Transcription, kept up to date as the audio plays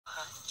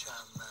Hi,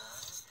 drama.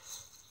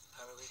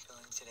 How are we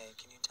feeling today?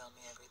 Can you tell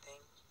me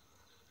everything?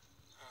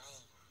 Hi.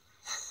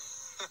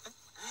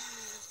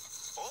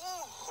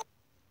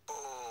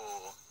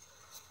 Oh,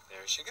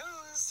 there she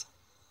goes.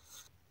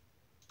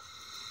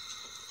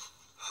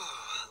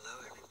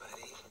 Hello,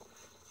 everybody.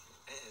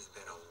 It has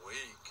been a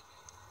week.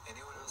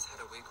 Anyone else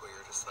had a week where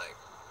you're just like,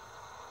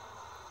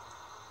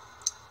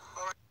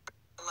 all right,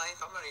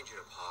 life, I'm gonna need you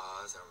to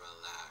pause and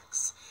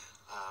relax.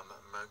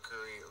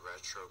 Mercury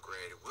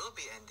retrograde will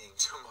be ending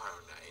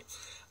tomorrow night.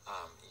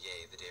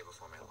 Yay, the day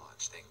before my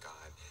launch, thank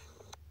God.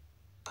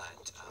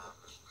 But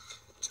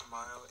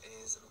tomorrow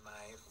is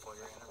my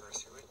 4-year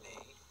anniversary with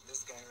Nate.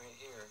 This guy right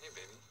here. Hey,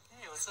 baby.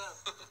 Hey, what's up?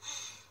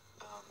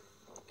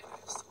 And I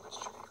have so much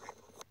to be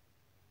grateful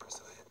for.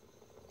 So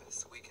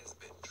this week has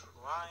been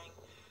trying.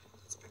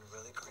 It's been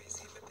really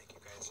crazy, but thank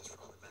you guys just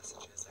for all the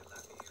messages. I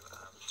love you.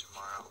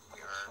 Tomorrow we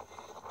are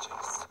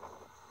just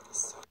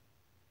so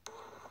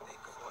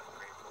thankful and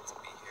grateful to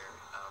be here.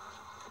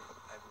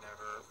 I've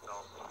never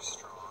felt more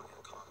strong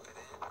and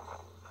confident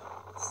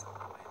so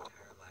in my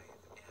entire life,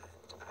 and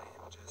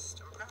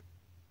I'm proud,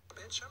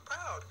 bitch, I'm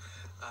proud.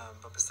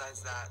 But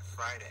besides that,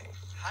 Friday,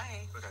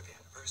 hi, we got the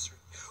anniversary,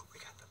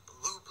 we got the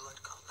Blue Blood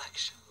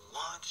Collection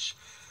launch.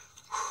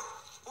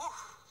 Whew.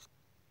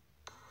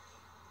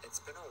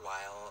 It's been a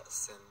while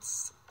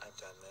since I've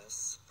done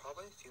this,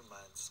 probably a few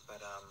months,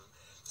 but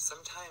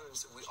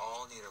sometimes we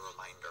all need a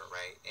reminder,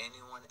 right?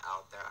 Anyone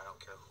out there, I don't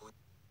care who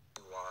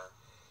you are,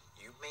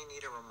 you may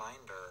need a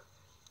reminder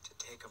to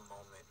take a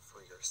moment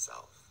for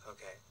yourself,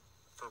 okay?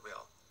 For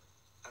real.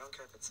 I don't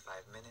care if it's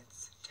 5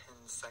 minutes, 10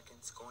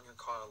 seconds, go in your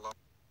car alone,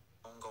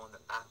 go in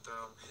the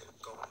bathroom,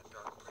 go in a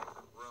dark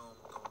private room,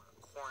 go in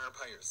a corner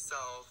by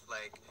yourself,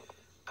 like,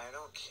 I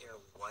don't care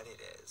what it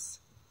is.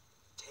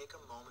 Take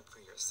a moment for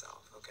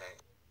yourself, okay?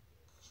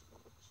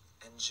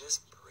 And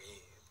just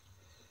breathe.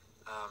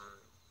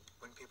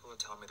 When people would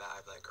tell me that,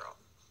 I'd be like, girl,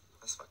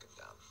 that's fucking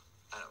dumb.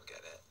 I don't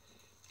get it.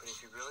 But if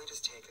you really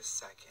just take a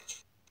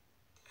second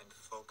and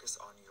focus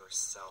on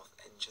yourself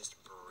and just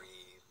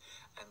breathe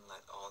and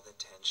let all the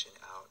tension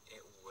out,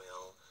 it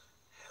will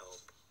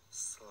help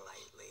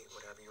slightly,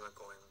 whatever you are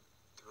going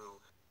through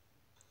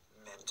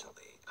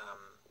mentally.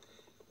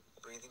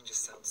 Breathing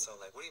just sounds so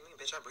like, what do you mean,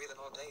 bitch, I'm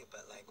breathing all day?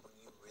 But like, when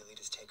you really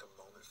just take a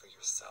moment for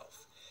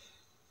yourself,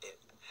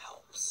 it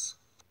helps.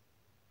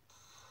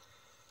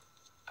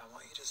 I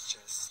want you to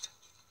just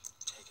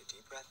take a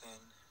deep breath in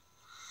and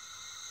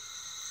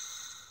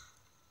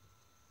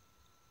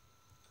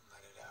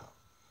let it out.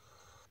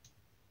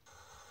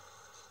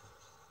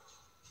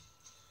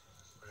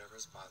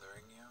 Whatever's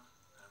bothering you,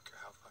 I don't care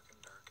how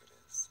fucking dark it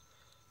is,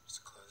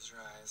 just close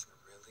your eyes and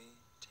really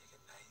take a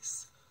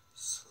nice,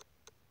 slow,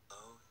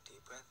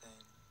 deep breath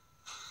in.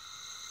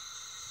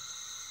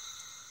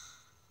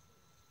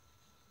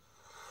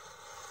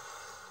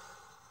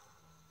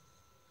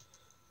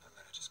 And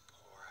then it just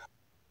pour out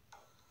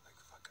like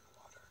fucking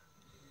water.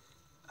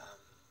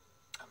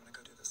 I'm gonna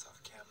go do this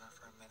off camera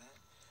for a minute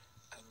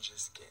and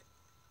just get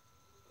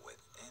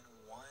within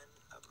one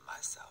of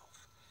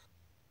myself.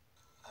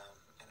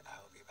 And I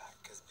will be back,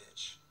 because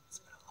bitch, it's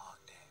been a long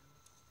day.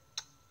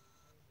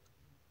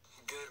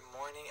 Good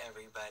morning,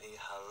 everybody.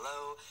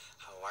 Hello.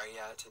 How are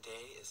ya?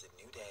 Today is a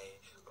new day.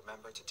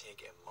 Remember to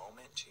take a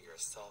moment to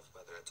yourself,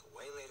 whether it's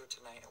way later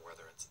tonight or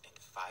whether it's in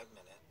 5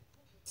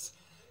 minutes.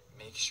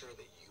 Make sure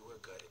that you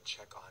are good and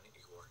check on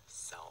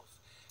yourself.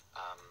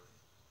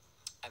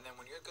 And then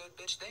when you're good,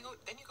 bitch, then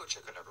you go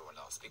check on everyone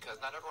else,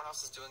 because not everyone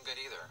else is doing good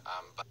either.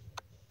 But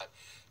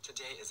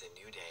today is a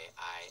new day.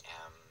 I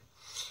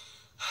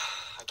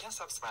can't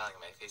stop smiling.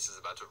 My face is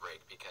about to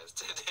break because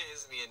today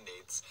is me and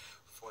Nate's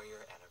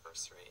 4-year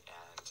anniversary,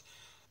 and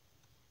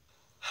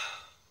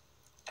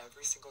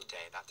every single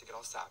day, not to get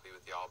all sappy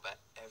with y'all, but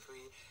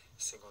every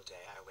single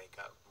day I wake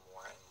up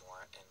more and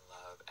more in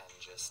love and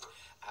just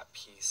at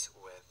peace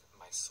with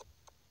my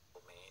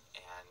soulmate.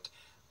 And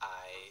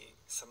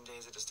some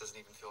days it just doesn't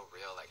even feel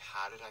real. Like,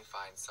 how did I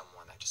find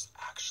someone that just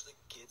actually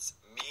gets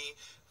me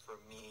for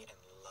me and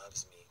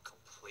loves me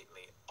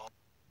completely, all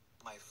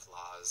my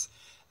flaws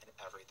and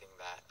everything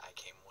that I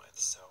came with?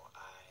 So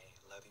I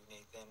love you,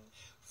 Nathan.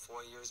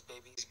 4 years,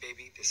 baby.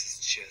 This is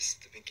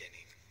just the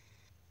beginning.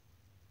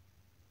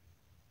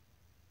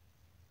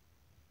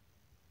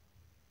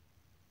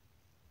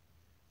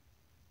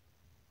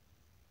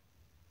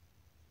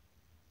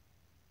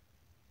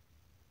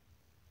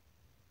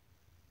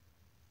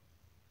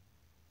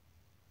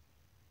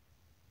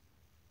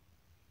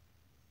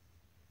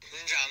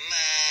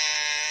 Drama.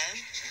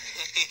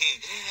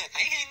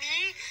 Hi,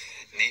 honey.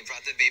 Nate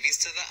brought the babies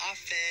to the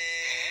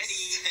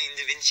office.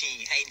 Da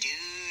Vinci. Hi,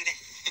 dude.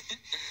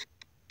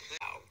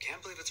 Wow,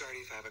 can't believe it's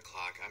already 5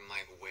 o'clock. I'm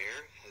like,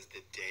 where has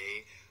the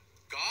day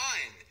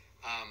gone?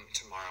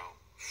 Tomorrow.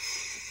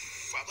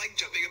 I'm like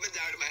jumping up and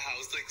down in my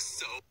house, like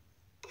so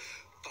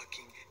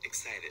fucking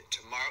excited.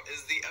 Tomorrow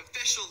is the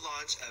official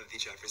launch of the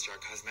Jeffree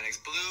Cosmetics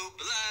Blue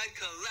Blood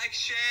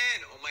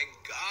Collection. Oh my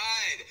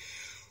God.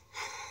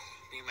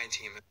 Me and my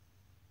team have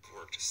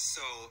worked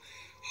so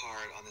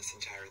hard on this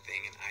entire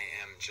thing, and I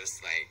am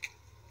just like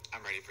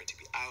I'm ready for it to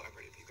be out. I'm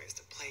ready for you guys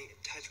to play and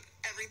touch with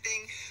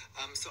everything.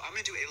 So I'm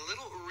going to do a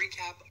little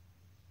recap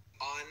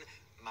on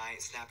my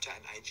Snapchat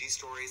and IG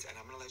stories, and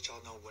I'm going to let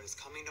y'all know what is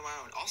coming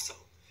tomorrow. And also,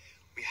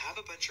 we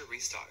have a bunch of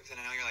restocks, and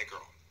I know you're like,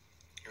 girl,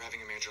 you're having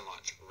a major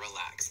launch.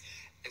 Relax.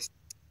 As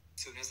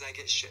soon as I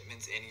get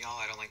shipments in, y'all,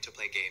 I don't like to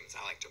play games.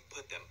 I like to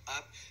put them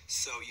up.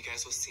 So you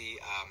guys will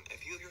see a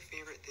few of your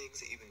favorite things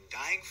that you've been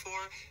dying for.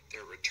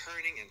 They're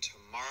returning, and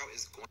tomorrow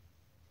is going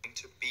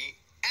to be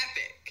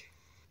epic.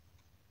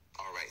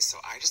 Alright, so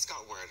I just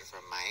got word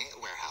from my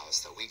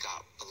warehouse that we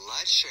got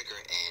blood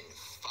sugar in.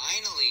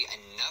 Finally,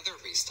 another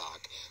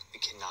restock. We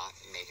cannot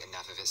make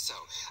enough of it. So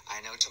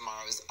I know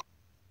tomorrow is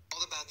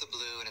all about the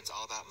blue and it's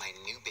all about my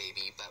new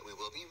baby, but we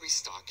will be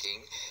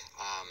restocking.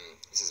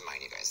 This is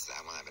mine, you guys.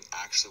 That one I've been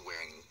actually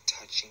wearing,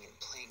 touching, and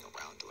playing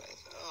around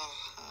with. Oh,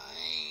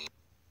 hi.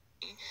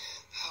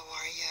 How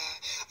are ya?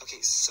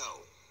 Okay, so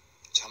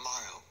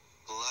tomorrow,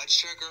 blood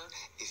sugar,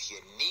 if you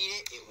need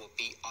it, it will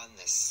be on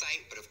the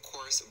site. But of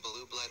course,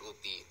 blue blood will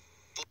be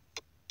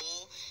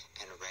full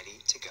and ready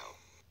to go.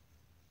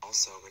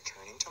 Also,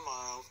 returning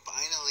tomorrow,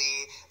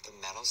 finally, the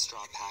metal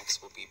straw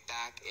packs will be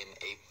back in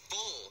a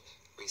full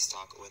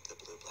restock with the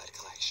blue blood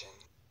collection.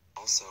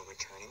 Also,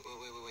 returning,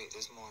 wait,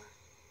 there's more.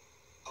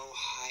 Oh,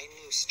 hi,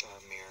 new star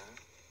mirror.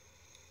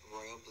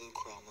 Royal Blue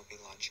Chrome will be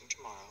launching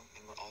tomorrow,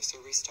 and we're also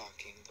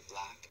restocking the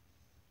black,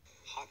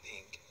 hot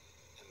pink,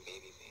 and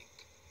baby pink.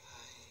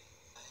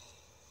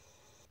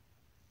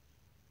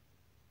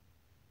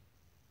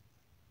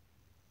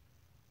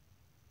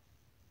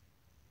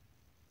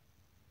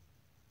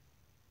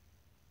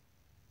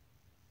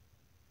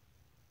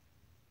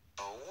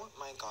 Oh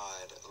my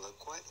god,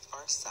 look what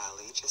our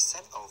Sally just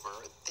sent over.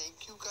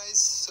 Thank you guys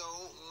so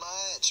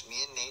much. Me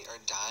and Nate are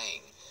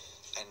dying.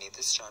 I need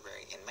the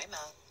strawberry in my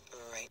mouth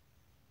right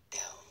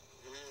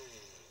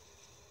now.